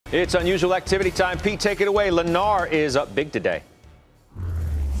It's unusual activity time. Pete, take it away. Lennar is up big today.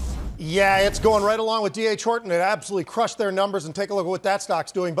 Yeah, it's going right along with D.H. Horton. It absolutely crushed their numbers, and take a look at what that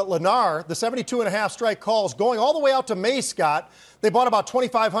stock's doing. But Lennar, the 72.5 strike calls, going all the way out to May, Scott. They bought about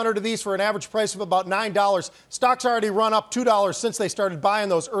 2,500 of these for an average price of about $9. Stock's already run up $2 since they started buying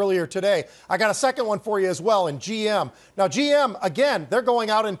those earlier today. I got a second one for you as well in GM. Now, GM, again, they're going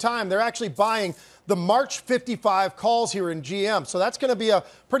out in time. They're actually buying the March 55 calls here in GM. So that's going to be a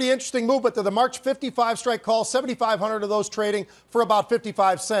pretty interesting move. But the March 55 strike calls, 7,500 of those trading for about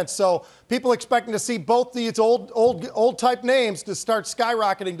 55 cents. So people expecting to see both these old type names to start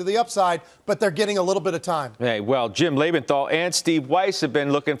skyrocketing to the upside, but they're getting a little bit of time. Hey, well, Jim Lebenthal and Steve Weiss have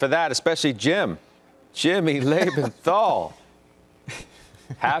been looking for that, especially Jimmy Lebenthal.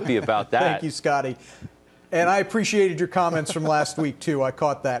 Happy about that. Thank you, Scotty. And I appreciated your comments from last week, too. I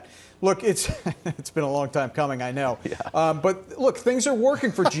caught that. Look, it's been a long time coming, I know. Yeah. But look, things are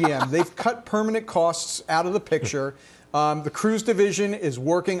working for GM. They've cut permanent costs out of the picture. The cruise division is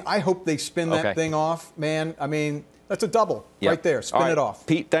working. I hope they spin that thing off, man. I mean, that's a double right there. Spin it off.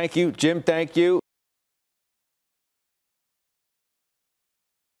 Pete, thank you. Jim, thank you.